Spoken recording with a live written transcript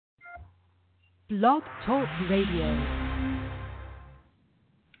Blog Talk Radio.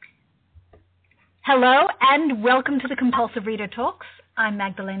 Hello and welcome to the Compulsive Reader Talks. I'm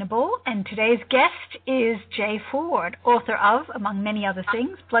Magdalena Ball, and today's guest is Jay Ford, author of, among many other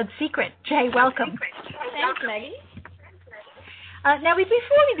things, Blood Secret. Jay, welcome. Thanks, Maggie. Now,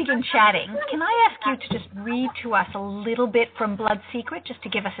 before we begin chatting, can I ask you to just read to us a little bit from Blood Secret, just to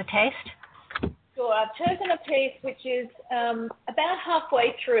give us a taste? Sure. I've chosen a piece which is about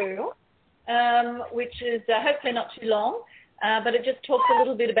halfway through, which is hopefully not too long, but it just talks a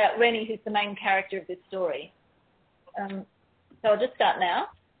little bit about Rennie, who's the main character of this story. So I'll just start now.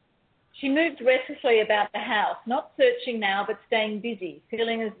 She moved restlessly about the house, not searching now, but staying busy,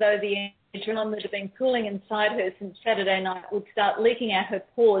 feeling as though the adrenaline that had been cooling inside her since Saturday night would start leaking out her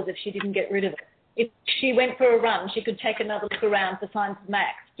pores if she didn't get rid of it. If she went for a run, she could take another look around for signs of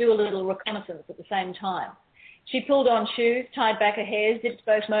Max, do a little reconnaissance at the same time. She pulled on shoes, tied back her hair, zipped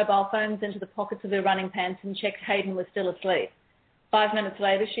both mobile phones into the pockets of her running pants and checked Hayden was still asleep. 5 minutes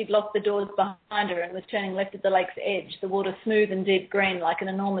later, she'd locked the doors behind her and was turning left at the lake's edge, the water smooth and deep green like an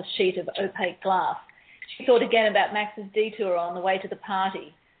enormous sheet of opaque glass. She thought again about Max's detour on the way to the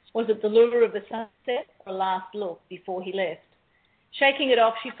party. Was it the lure of the sunset or a last look before he left? Shaking it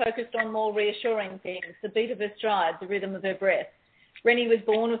off, she focused on more reassuring things, the beat of her stride, the rhythm of her breath. Rennie was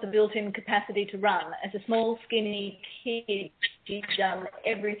born with a built-in capacity to run. As a small, skinny kid, she'd done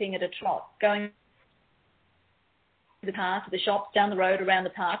everything at a trot, going to the car, to the shops, down the road, around the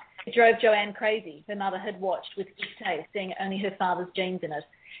park. It drove Joanne crazy. Her mother had watched with distaste, seeing only her father's genes in it.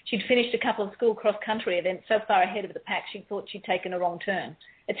 She'd finished a couple of school cross-country events so far ahead of the pack she thought she'd taken a wrong turn.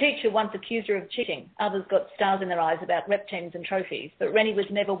 A teacher once accused her of cheating. Others got stars in their eyes about rep teams and trophies, but Rennie was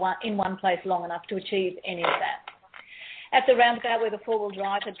never in one place long enough to achieve any of that. At the roundabout where the four-wheel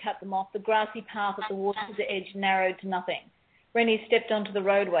drive had cut them off, the grassy path at the water's edge narrowed to nothing. Rennie stepped onto the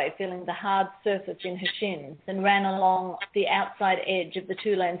roadway, feeling the hard surface in her shins, and ran along the outside edge of the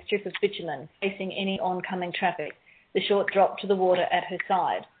two-lane strip of bitumen, facing any oncoming traffic, the short drop to the water at her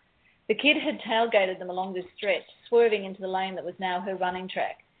side. The kid had tailgated them along this stretch, swerving into the lane that was now her running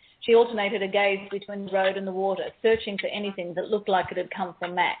track. She alternated a gaze between the road and the water, searching for anything that looked like it had come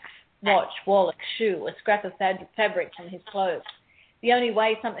from Max. Watch, wallet, shoe, a scrap of fabric from his clothes. The only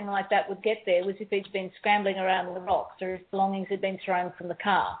way something like that would get there was if he'd been scrambling around the rocks or his belongings had been thrown from the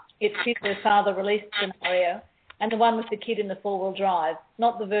car. It fit her father-released scenario and the one with the kid in the four-wheel drive,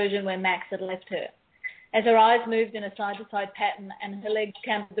 not the version where Max had left her. As her eyes moved in a side-to-side pattern and her legs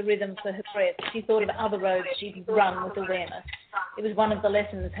counted the rhythm for her breath, she thought of other roads she'd run with awareness. It was one of the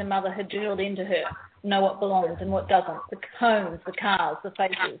lessons her mother had drilled into her. Know what belongs and what doesn't. The homes, the cars, the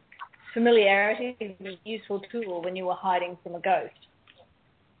faces. Familiarity is a useful tool when you were hiding from a ghost.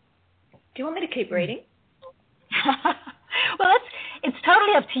 Do you want me to keep reading? Well, it's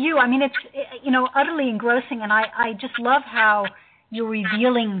totally up to you. I mean, it's utterly engrossing, and I just love how you're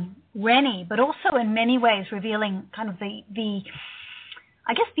revealing Rennie, but also in many ways revealing kind of the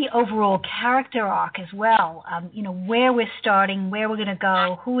overall character arc as well. Where we're starting, where we're going to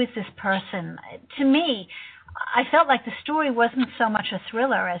go, who is this person. To me, I felt like the story wasn't so much a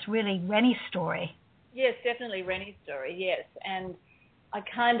thriller as really Rennie's story. Yes, definitely Rennie's story, yes. And I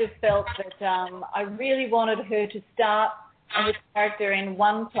kind of felt that I really wanted her to start as a character in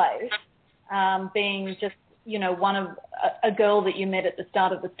one place, being just, one of a girl that you met at the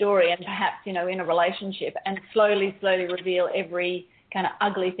start of the story and perhaps, in a relationship, and slowly reveal every kind of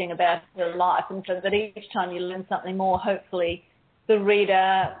ugly thing about her life. And so that each time you learn something more, hopefully the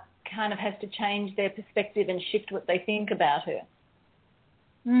reader kind of has to change their perspective and shift what they think about her.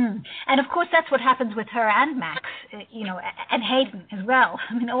 And of course that's what happens with her and Max, and Hayden as well.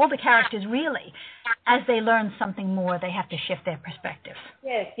 I mean, all the characters really, as they learn something more, they have to shift their perspective.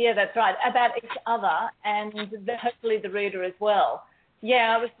 Yes, yeah, that's right, about each other and hopefully the reader as well.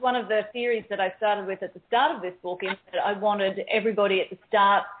 Yeah, it was one of the theories that I started with at the start of this book, in that I wanted everybody at the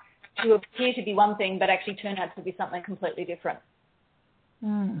start to appear to be one thing but actually turn out to be something completely different.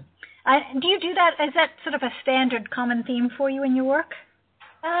 Do you do that? Is that sort of a standard common theme for you in your work?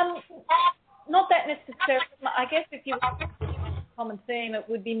 Not that necessarily. I guess if you want a common theme, it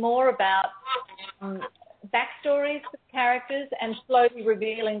would be more about backstories for characters and slowly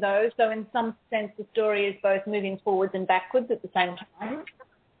revealing those. So in some sense, the story is both moving forwards and backwards at the same time.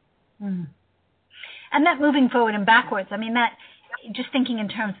 And that moving forward and backwards, I mean, that just thinking in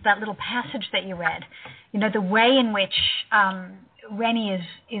terms of that little passage that you read, the way in which Rennie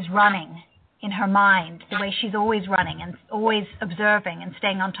is running in her mind, the way she's always running and always observing and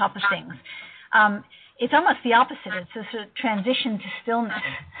staying on top of things. It's almost the opposite. It's a sort of transition to stillness.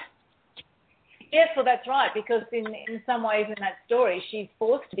 Yes, well, that's right, because in some ways in that story, she's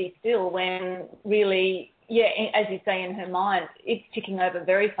forced to be still when really, yeah, as you say, in her mind, it's ticking over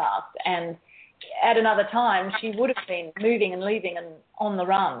very fast. And at another time, she would have been moving and leaving and on the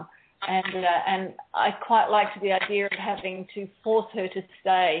run. And I quite liked the idea of having to force her to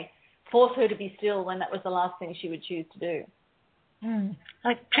stay, force her to be still when that was the last thing she would choose to do.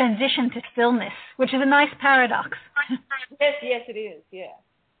 Like transition to stillness, which is a nice paradox. Yes, it is, yeah.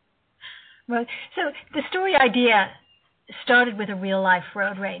 Right. So the story idea started with a real-life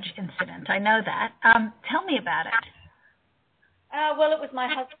road rage incident. I know that. Tell me about it. Well, it was my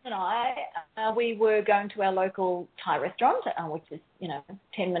husband and I. We were going to our local Thai restaurant, which is,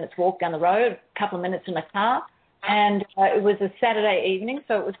 10 minutes walk down the road, a couple of minutes in the car. And it was a Saturday evening,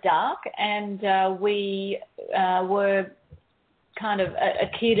 so it was dark. And we were kind of a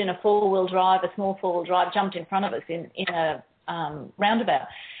kid in a four-wheel drive, a small four-wheel drive, jumped in front of us in a roundabout.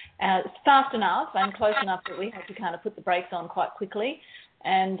 Fast enough and close enough that we had to kind of put the brakes on quite quickly.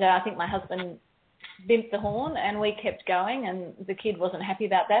 And I think my husband bimped the horn and we kept going, and the kid wasn't happy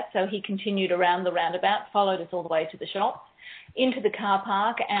about that, so he continued around the roundabout, followed us all the way to the shops, into the car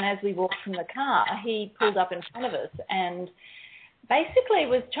park, and as we walked from the car, he pulled up in front of us and basically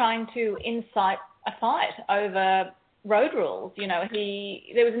was trying to incite a fight over road rules.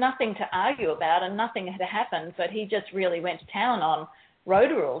 There was nothing to argue about and nothing had happened, but he just really went to town on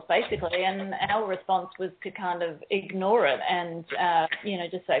road rules, basically, and our response was to kind of ignore it and,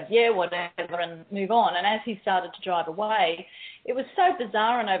 just say, yeah, whatever, and move on. And as he started to drive away, it was so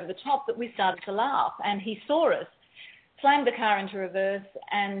bizarre and over the top that we started to laugh, and he saw us, slammed the car into reverse,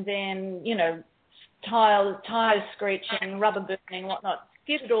 and then, tires screeching, rubber burning, whatnot,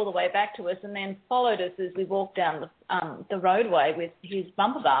 skidded all the way back to us, and then followed us as we walked down the roadway with his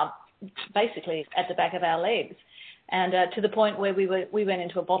bumper bar basically at the back of our legs. And to the point where we went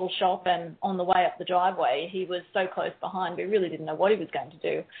into a bottle shop, and on the way up the driveway, he was so close behind, we really didn't know what he was going to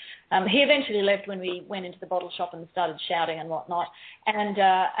do. He eventually left when we went into the bottle shop and started shouting and whatnot. And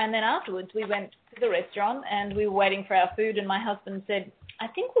then afterwards, we went to the restaurant and we were waiting for our food. And my husband said, I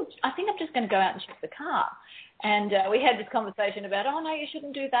think I'm just going to go out and check the car. And we had this conversation about, oh no, you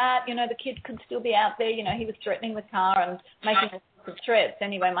shouldn't do that. The kid could still be out there. He was threatening the car and making all sorts of threats.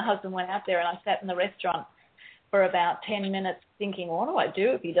 Anyway, my husband went out there and I sat in the restaurant for about 10 minutes thinking, what do I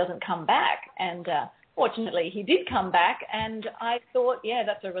do if he doesn't come back? And fortunately, he did come back, and I thought, yeah,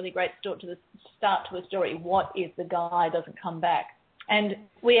 that's a really great start to a story. What if the guy doesn't come back? And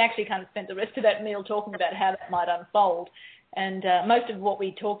we actually kind of spent the rest of that meal talking about how that might unfold. And most of what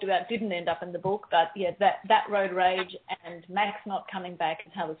we talked about didn't end up in the book, but yeah, that road rage and Max not coming back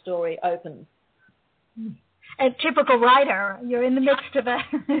is how the story opens. A typical writer, you're in the midst of a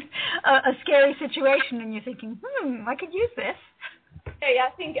scary situation and you're thinking, I could use this. Yeah,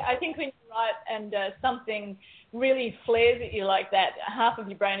 I think when you write and something really flares at you like that, half of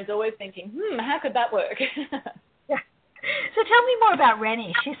your brain is always thinking, how could that work? Yeah. So tell me more about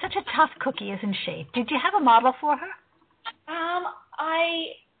Rennie. She's such a tough cookie, isn't she? Did you have a model for her?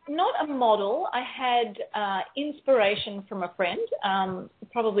 Not a model. I had inspiration from a friend,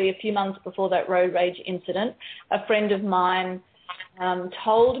 probably a few months before that road rage incident. A friend of mine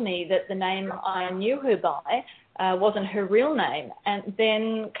told me that the name I knew her by wasn't her real name, and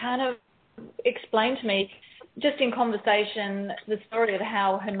then kind of explained to me, just in conversation, the story of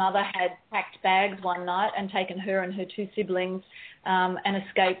how her mother had packed bags one night and taken her and her two siblings and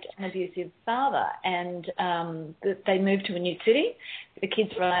escaped an abusive father. And they moved to a new city. The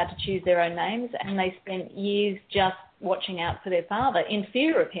kids were allowed to choose their own names, and they spent years just watching out for their father in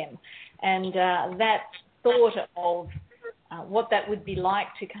fear of him. And that thought of what that would be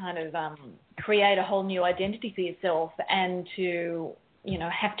like to kind of create a whole new identity for yourself and to,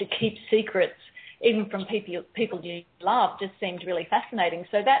 have to keep secrets even from people you love just seemed really fascinating.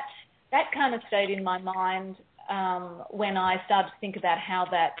 So that kind of stayed in my mind when I started to think about how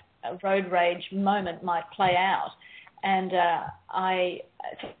that road rage moment might play out. And the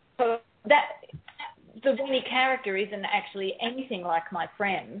Rennie character isn't actually anything like my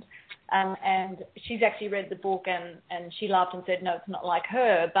friend. And she's actually read the book and she laughed and said, no, it's not like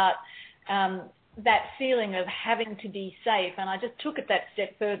her. But that feeling of having to be safe, and I just took it that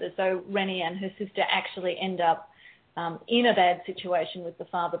step further. So Rennie and her sister actually end up in a bad situation with the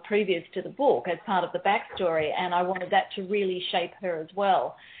father previous to the book as part of the backstory, and I wanted that to really shape her as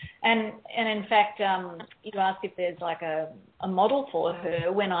well. And in fact, you asked if there's like a model for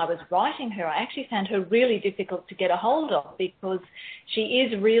her. When I was writing her, I actually found her really difficult to get a hold of because she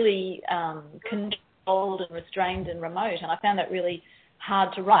is really controlled and restrained and remote, and I found that really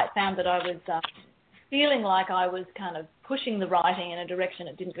hard to write. Found that I was feeling like I was kind of pushing the writing in a direction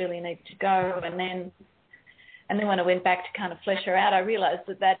it didn't really need to go. And then when I went back to kind of flesh her out, I realised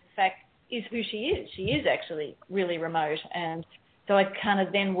that in fact is who she is. She is actually really remote. And so I kind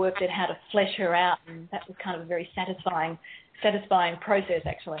of then worked out how to flesh her out, and that was kind of a very satisfying process,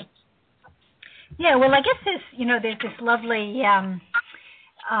 actually. Yeah, well, I guess there's this lovely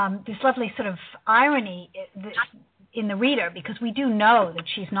sort of irony in the reader, because we do know that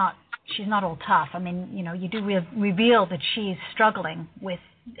she's not all tough. I mean, you do reveal that she's struggling with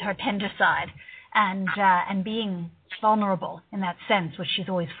her tender side and being vulnerable in that sense, which she's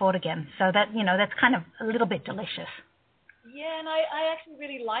always fought against. So that that's kind of a little bit delicious. Yeah, and I actually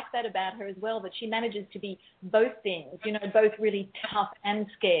really like that about her as well, that she manages to be both things, both really tough and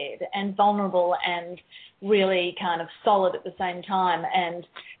scared, and vulnerable and really kind of solid at the same time. And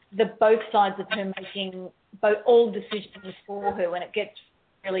both sides of her making all decisions for her when it gets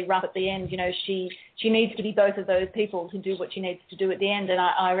really rough at the end. She needs to be both of those people to do what she needs to do at the end, and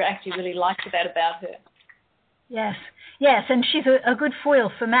I actually really liked that about her. Yes, and she's a good foil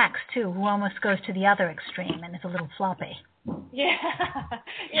for Max too, who almost goes to the other extreme and is a little floppy. Yeah,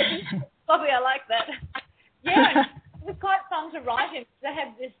 probably I like that. Yeah, it was quite fun to write him. They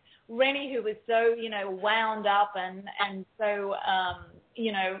had this Rennie who was so, wound up and so,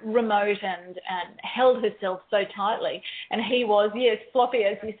 remote and held herself so tightly. And he was, yes, floppy,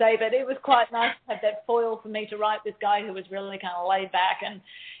 as you say, but it was quite nice to have that foil for me to write this guy who was really kind of laid back and,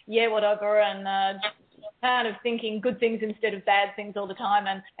 yeah, whatever, and kind of thinking good things instead of bad things all the time,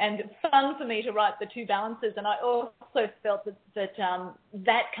 and fun for me to write the two balances. And I also felt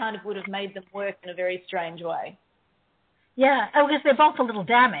that kind of would have made them work in a very strange way. Yeah, because they're both a little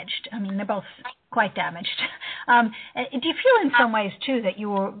damaged. I mean, they're both quite damaged. Do you feel in some ways too that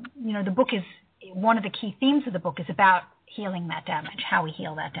the book is, one of the key themes of the book is about healing that damage, how we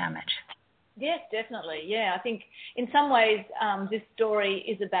heal that damage? Yes, definitely. Yeah, I think in some ways this story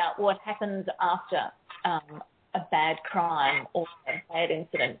is about what happens after a bad crime or a bad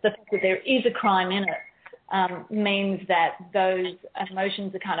incident. The fact that there is a crime in it means that those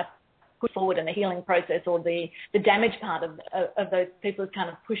emotions are kind of put forward in the healing process, or the damage part of those people is kind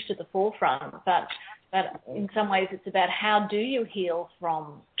of pushed to the forefront. But in some ways it's about how do you heal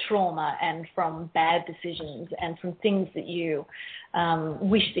from trauma and from bad decisions and from things that you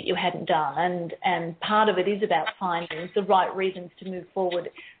wish that you hadn't done. And part of it is about finding the right reasons to move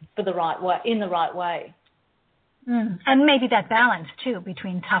forward in the right way. And maybe that balance too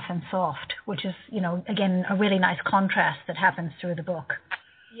between tough and soft, which is, again, a really nice contrast that happens through the book.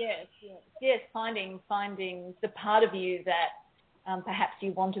 Yes. Finding the part of you that perhaps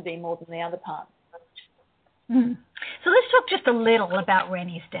you want to be more than the other part. So let's talk just a little about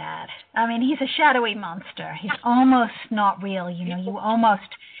Rennie's dad. I mean, he's a shadowy monster. He's almost not real. You almost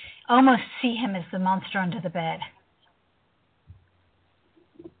see him as the monster under the bed.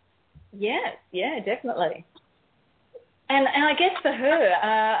 Yes, yeah, definitely. And I guess for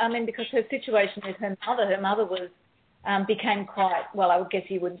her, because her situation with her mother was became quite, well, I would guess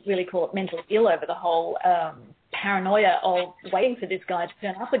you would really call it mentally ill over the whole paranoia of waiting for this guy to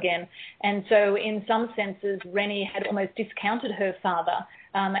turn up again. And so in some senses, Rennie had almost discounted her father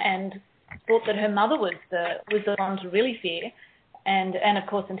and thought that her mother was the one to really fear. And of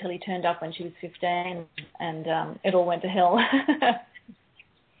course, until he turned up when she was 15 and it all went to hell.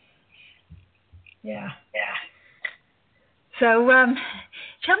 Yeah. So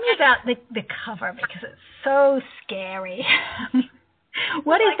tell me about the cover, because it's so scary.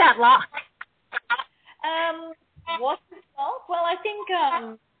 What is that lock? What's the lock? Well, I think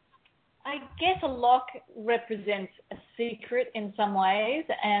I guess a lock represents a secret in some ways,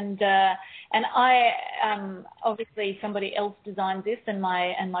 and I obviously somebody else designed this, and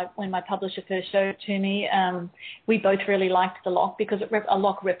when my publisher first showed it to me, we both really liked the lock because a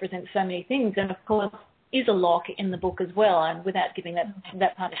lock represents so many things, and of course is a lock in the book as well. And without giving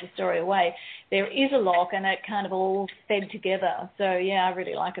that part of the story away, there is a lock, and it kind of all fed together. So yeah, I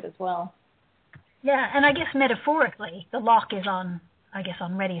really like it as well. Yeah, and I guess metaphorically, the lock is on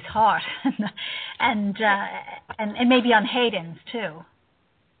Rennie's heart, and maybe on Hayden's too.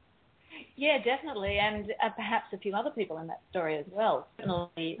 Yeah, definitely, and perhaps a few other people in that story as well.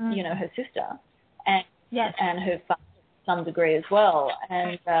 Certainly, her sister, and her father to some degree as well.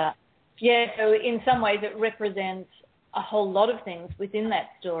 And so in some ways, it represents a whole lot of things within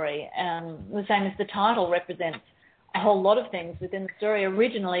that story. The same as the title represents a whole lot of things within the story.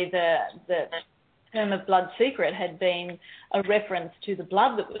 Originally, the term of blood secret had been a reference to the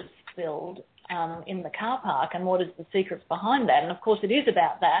blood that was spilled in the car park and what is the secrets behind that. And of course it is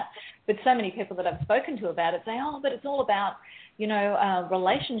about that, but so many people that I've spoken to about it say, oh, but it's all about,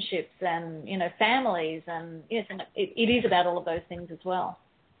 relationships and, families. And yes, and it is about all of those things as well.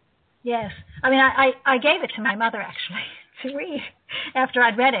 Yes. I mean, I gave it to my mother, actually, to read after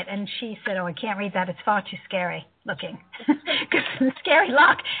I'd read it. And she said, oh, I can't read that. It's far too scary looking. Because the scary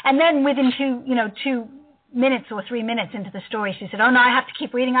lock. And then within 2 minutes or 3 minutes into the story, she said, oh, no, I have to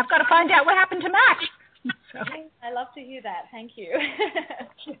keep reading. I've got to find out what happened to Max. So. I love to hear that. Thank you.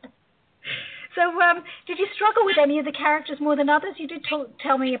 So did you struggle with any of the characters more than others? You did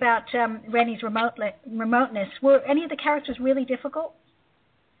tell me about Rennie's remoteness. Were any of the characters really difficult?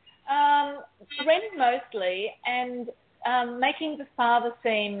 Rennie mostly, and making the father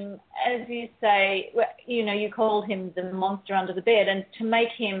seem, as you say, you called him the monster under the bed, and to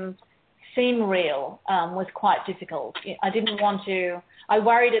make him seem real was quite difficult. I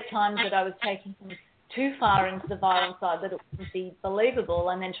worried at times that I was taking him too far into the violent side, that it wouldn't be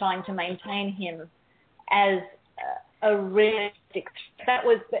believable, and then trying to maintain him as a realistic. That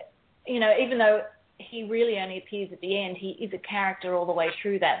was, even though he really only appears at the end, he is a character all the way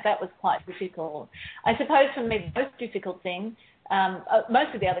through that. That was quite difficult. I suppose for me, the most difficult thing,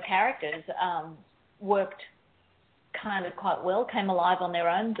 most of the other characters worked kind of quite well, came alive on their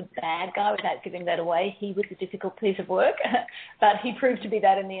own. The bad guy, without giving that away, he was a difficult piece of work, but he proved to be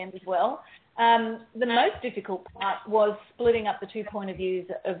that in the end as well. The most difficult part was splitting up the 2 point of views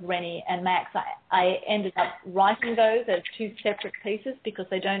of Rennie and Max. I ended up writing those as 2 separate pieces because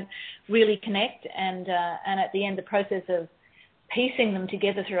they don't really connect, and at the end, the process of piecing them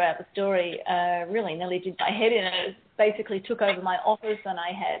together throughout the story really nearly did my head in. It basically took over my office, and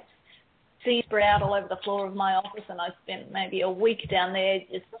I had seeds spread out all over the floor of my office, and I spent maybe a week down there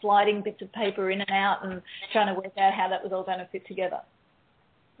just sliding bits of paper in and out and trying to work out how that was all going to fit together.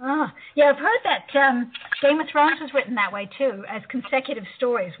 Ah, yeah, I've heard that Game of Thrones was written that way too, as consecutive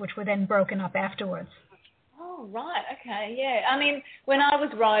stories, which were then broken up afterwards. Oh, right, okay, yeah. I mean, when I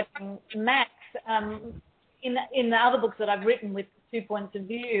was writing Max, in the other books that I've written with 2 points of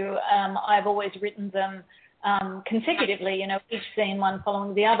view, I've always written them consecutively, each scene one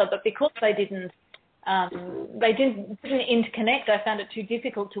following the other. But because they didn't interconnect, I found it too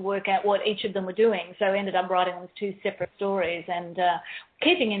difficult to work out what each of them were doing. So I ended up writing them as 2 separate stories and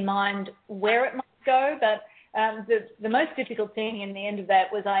keeping in mind where it might go. But the most difficult thing in the end of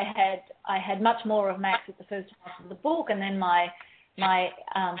that was I had much more of Max at the first half of the book, and then my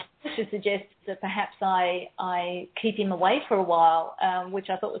publisher suggested that perhaps I keep him away for a while,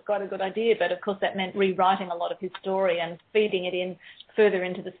 which I thought was quite a good idea. But of course that meant rewriting a lot of his story and feeding it in further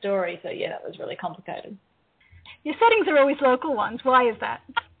into the story. So yeah, that was really complicated. Your settings are always local ones. Why is that?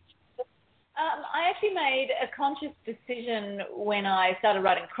 I actually made a conscious decision when I started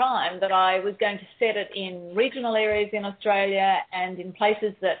writing crime that I was going to set it in regional areas in Australia and in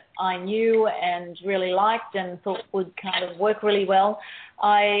places that I knew and really liked and thought would kind of work really well.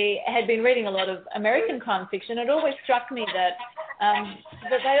 I had been reading a lot of American crime fiction. It always struck me that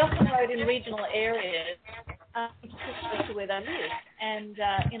they often wrote in regional areas close to where they lived. And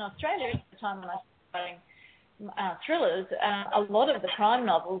in Australia, at the time when I was writing thrillers, a lot of the crime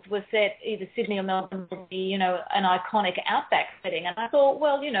novels were set either Sydney or Melbourne, would be, an iconic outback setting. And I thought,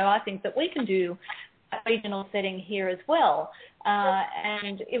 well, I think that we can do a regional setting here as well.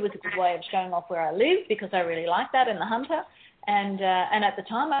 And it was a good way of showing off where I lived because I really liked that in The Hunter. And at the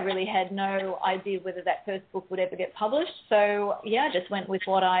time, I really had no idea whether that first book would ever get published. So yeah, I just went with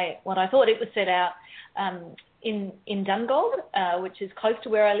what I thought. It was set out in Dungog, which is close to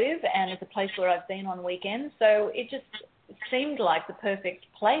where I live, and it's a place where I've been on weekends. So it just seemed like the perfect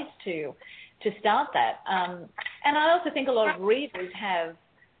place to start that. And I also think a lot of readers have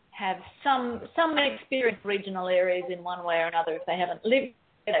some experience in regional areas in one way or another if they haven't lived.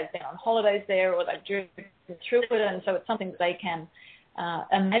 They've been on holidays there or they've driven through it, and so it's something that they can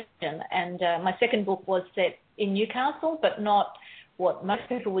imagine. And my second book was set in Newcastle, but not what most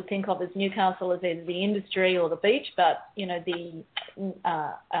people would think of as Newcastle as either the industry or the beach, but, the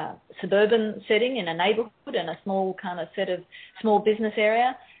suburban setting in a neighbourhood and a small kind of set of small business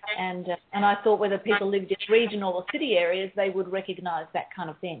area. And I thought whether people lived in regional or city areas, they would recognise that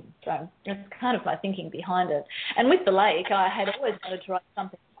kind of thing. So that's kind of my thinking behind it. And with the lake, I had always wanted to write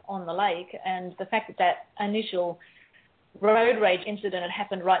something on the lake, and the fact that initial road rage incident had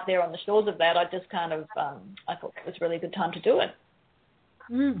happened right there on the shores of that, I just kind of, I thought it was a really good time to do it.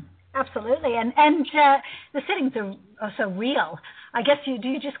 Absolutely. And the settings are so real. I guess do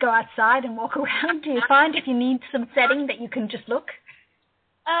you just go outside and walk around? Do you find if you need some setting that you can just look?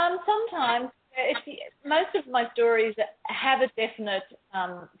 Sometimes. Most of my stories have a definite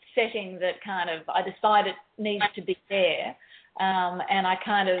setting that kind of I decide it needs to be there, and I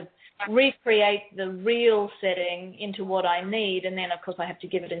kind of recreate the real setting into what I need, and then of course I have to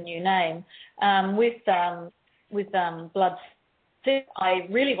give it a new name. With Blood Secret, I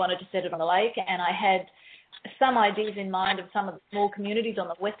really wanted to set it on the lake, and I had some ideas in mind of some of the small communities on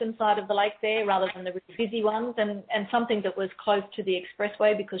the western side of the lake there rather than the really busy ones, and something that was close to the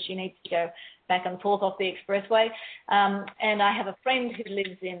expressway because she needs to go back and forth off the expressway. And I have a friend who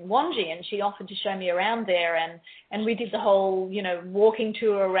lives in Wangi, and she offered to show me around there, and we did the whole, walking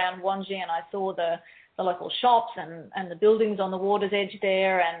tour around Wangi, and I saw the local shops and the buildings on the water's edge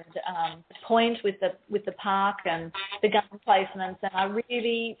there, and the point with the park and the gun placements, and I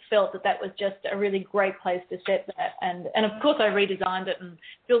really felt that was just a really great place to set that. And of course I redesigned it and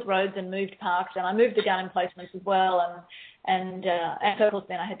built roads and moved parks, and I moved the gun emplacements as well, and so of course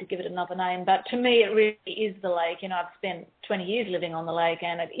then I had to give it another name. But to me it really is the lake. I've spent 20 years living on the lake,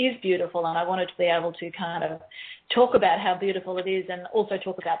 and it is beautiful, and I wanted to be able to kind of talk about how beautiful it is and also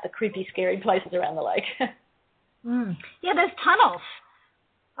talk about the creepy, scary places around the lake. Yeah, there's tunnels.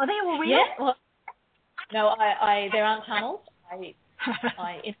 Are they all real? Yeah, well, no, there aren't tunnels.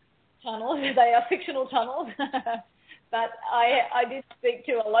 I tunnels. They are fictional tunnels. But I did speak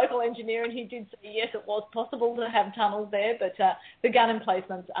to a local engineer, and he did say yes, it was possible to have tunnels there, but the gun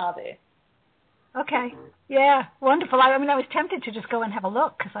emplacements are there. Okay. Yeah, wonderful. I was tempted to just go and have a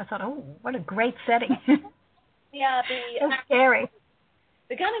look because I thought, oh, what a great setting. Yeah, it's scary.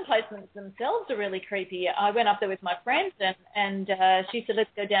 The gun emplacements themselves are really creepy. I went up there with my friend, and she said, let's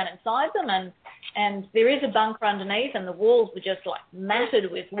go down inside them, and there is a bunker underneath, and the walls were just like matted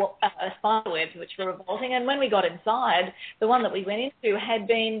with spider webs, which were revolting. And when we got inside, the one that we went into had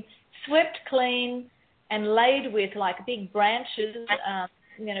been swept clean and laid with like big branches,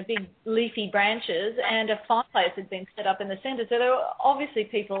 big leafy branches, and a fireplace had been set up in the centre. So there were obviously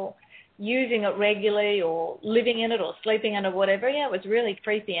people using it regularly or living in it or sleeping in it or whatever. Yeah, it was really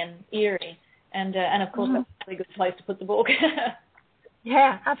creepy and eerie. And of course, that's a really good place to put the book.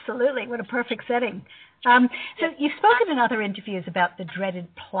 Yeah, absolutely. What a perfect setting. So you've spoken in other interviews about the dreaded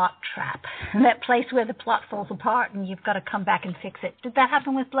plot trap, that place where the plot falls apart and you've got to come back and fix it. Did that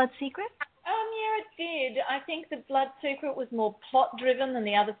happen with Blood Secret? Yeah, it did. I think that Blood Secret was more plot-driven than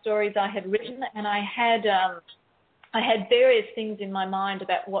the other stories I had written, and I had various things in my mind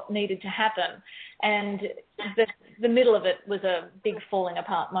about what needed to happen, and the middle of it was a big falling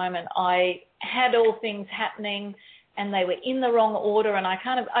apart moment. I had all things happening, and they were in the wrong order, and I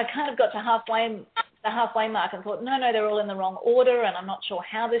kind of got to the halfway mark and thought, no, they're all in the wrong order, and I'm not sure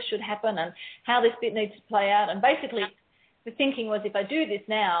how this should happen and how this bit needs to play out. And basically, the thinking was, if I do this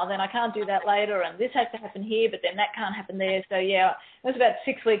now, then I can't do that later, and this has to happen here, but then that can't happen there. So yeah, it was about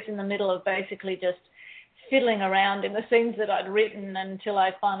 6 weeks in the middle of basically just fiddling around in the scenes that I'd written until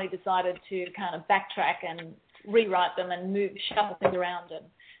I finally decided to kind of backtrack and rewrite them and shuffle things around,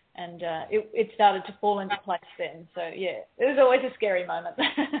 and it started to fall into place then. So yeah, it was always a scary moment.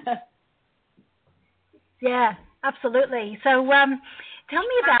 Yeah, absolutely. So tell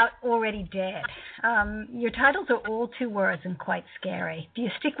me about Already Dead. Your titles are all 2 words and quite scary. Do you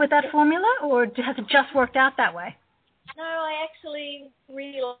stick with that formula, or has it just worked out that way? No, I actually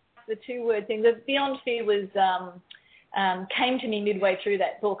really like the 2-word thing. The Beyond Fear was came to me midway through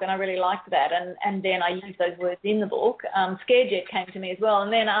that book, and I really liked that, and then I used those words in the book. Scarejet came to me as well,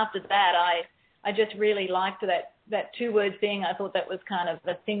 and then after that I just really liked that 2-word thing. I thought that was kind of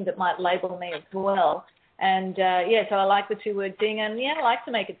the thing that might label me as well. And so I like the 2-word thing, and yeah, I like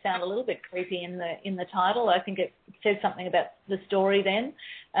to make it sound a little bit creepy in the title. I think it says something about the story then.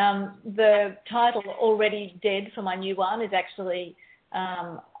 The title Already Dead for my new one is actually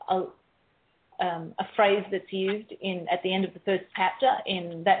a phrase that's used at the end of the first chapter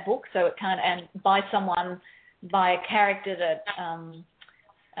in that book. So it and by a character that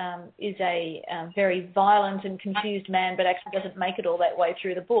is a very violent and confused man, but actually doesn't make it all that way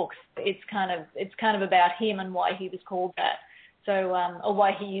through the book. It's kind of about him and why he was called that. So or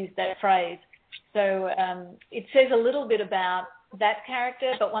why he used that phrase. So it says a little bit about that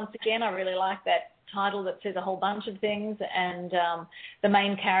character, but once again, I really like that title that says a whole bunch of things. And the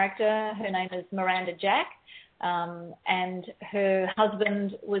main character, her name is Miranda Jack, and her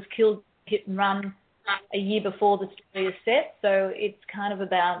husband was killed hit and run a year before the story is set. So it's kind of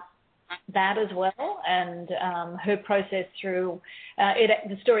about that as well, and her process through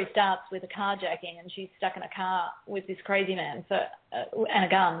the story starts with a carjacking, and she's stuck in a car with this crazy man and a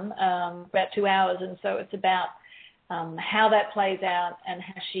gun about 2 hours, and so it's about how that plays out and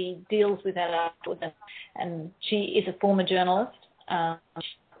how she deals with that afterwards. And she is a former journalist.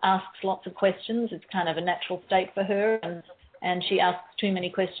 She asks lots of questions. It's kind of a natural state for her, and she asks too many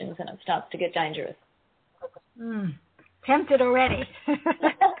questions, and it starts to get dangerous. Tempted already.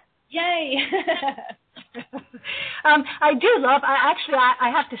 Yeah, me. I do love. I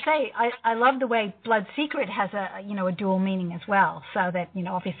have to say, I love the way Blood Secret has a dual meaning as well. So that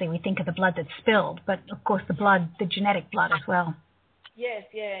obviously we think of the blood that's spilled, but of course the genetic blood as well. Yes,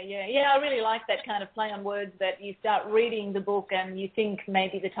 yeah. I really like that kind of play on words, that you start reading the book and you think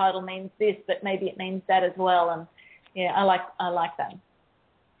maybe the title means this, but maybe it means that as well. And yeah, I like that.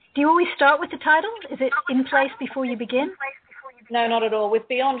 Do you always start with the title? Is it in place before you begin? No, not at all. With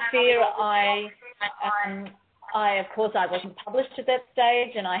Beyond Fear, I of course I wasn't published at that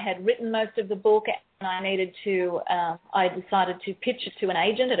stage, and I had written most of the book, and I decided to pitch it to an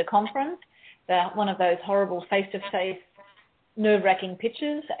agent at a conference, one of those horrible face-to-face nerve-wracking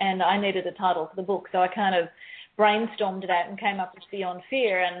pitches, and I needed a title for the book. So I kind of brainstormed it out and came up with Beyond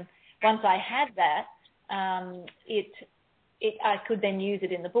Fear. And once I had that, I could then use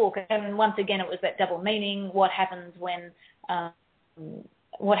it in the book. And once again, it was that double meaning: what happens when,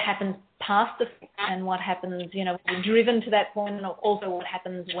 what happens past the fear, and what happens, when you're driven to that point, and also what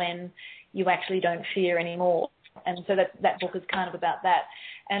happens when you actually don't fear anymore. And so that book is kind of about that.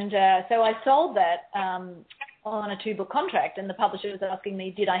 And so I sold that on a 2-book contract, and the publisher was asking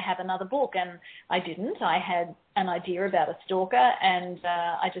me, did I have another book? And I didn't. I had an idea about a stalker, and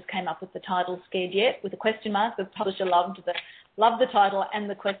I just came up with the title Scared Yet with a question mark. The publisher loved the title and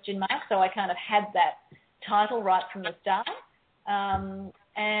the question mark, so I kind of had that title right from the start.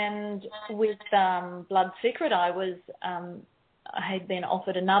 And with Blood Secret, I had been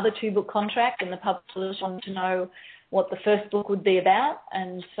offered another 2-book contract, and the publisher wanted to know what the first book would be about,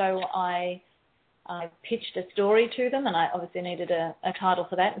 and so I pitched a story to them, and I obviously needed a title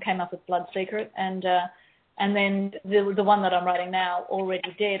for that, and came up with Blood Secret. And then the one that I'm writing now,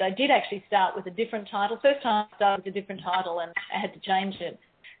 Already Dead, I did actually start with a different title. First time I started with a different title, and I had to change it.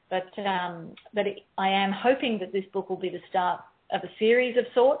 But I am hoping that this book will be the start of a series of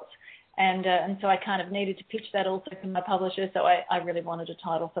sorts, and so I kind of needed to pitch that also to my publisher, so I really wanted a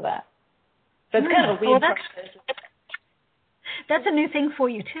title for that. So it's kind of a weird process. That's a new thing for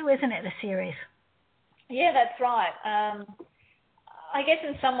you too, isn't it, the series? Yeah, that's right. I guess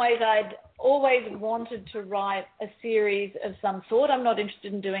in some ways I'd always wanted to write a series of some sort. I'm not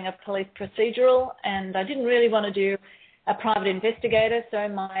interested in doing a police procedural, and I didn't really want to do a private investigator. So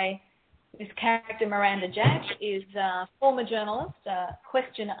this character, Miranda Jack, is a former journalist, a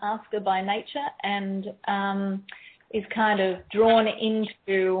question asker by nature, and is kind of drawn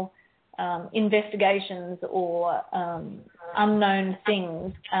into investigations or unknown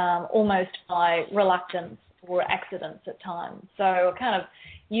things almost by reluctance or accidents at times. So kind of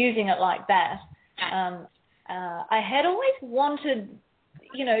using it like that. I had always wanted,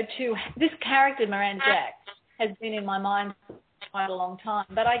 this character, Miranda Jack, has been in my mind for quite a long time.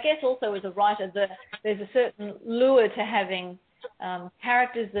 But I guess also as a writer, there's a certain lure to having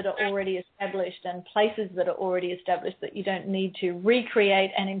characters that are already established and places that are already established, that you don't need to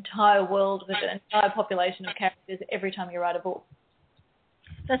recreate an entire world with an entire population of characters every time you write a book.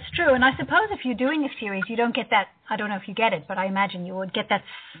 That's true. And I suppose if you're doing a series, you don't get that, I don't know if you get it, but I imagine you would get that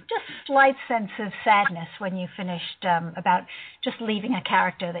just slight sense of sadness when you finished about just leaving a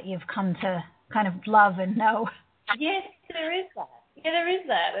character that you've come to kind of love and know. Yes, there is that. Yeah, there is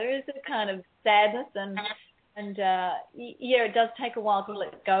that. There is a kind of sadness, and it does take a while to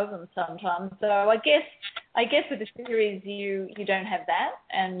let go of them sometimes. So I guess with the series you don't have that,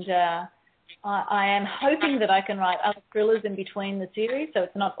 and I am hoping that I can write other thrillers in between the series, so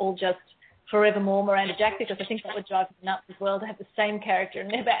it's not all just forevermore Miranda Jack, because I think that would drive me nuts as well to have the same character and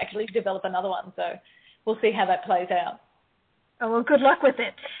never actually develop another one. So we'll see how that plays out. Oh, well, good luck with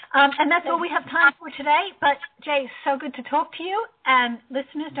it. And that's all we have time for today. But, Jay, so good to talk to you. And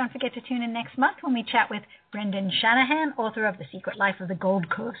listeners, don't forget to tune in next month when we chat with Brendan Shanahan, author of The Secret Life of the Gold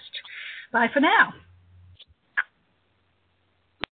Coast. Bye for now.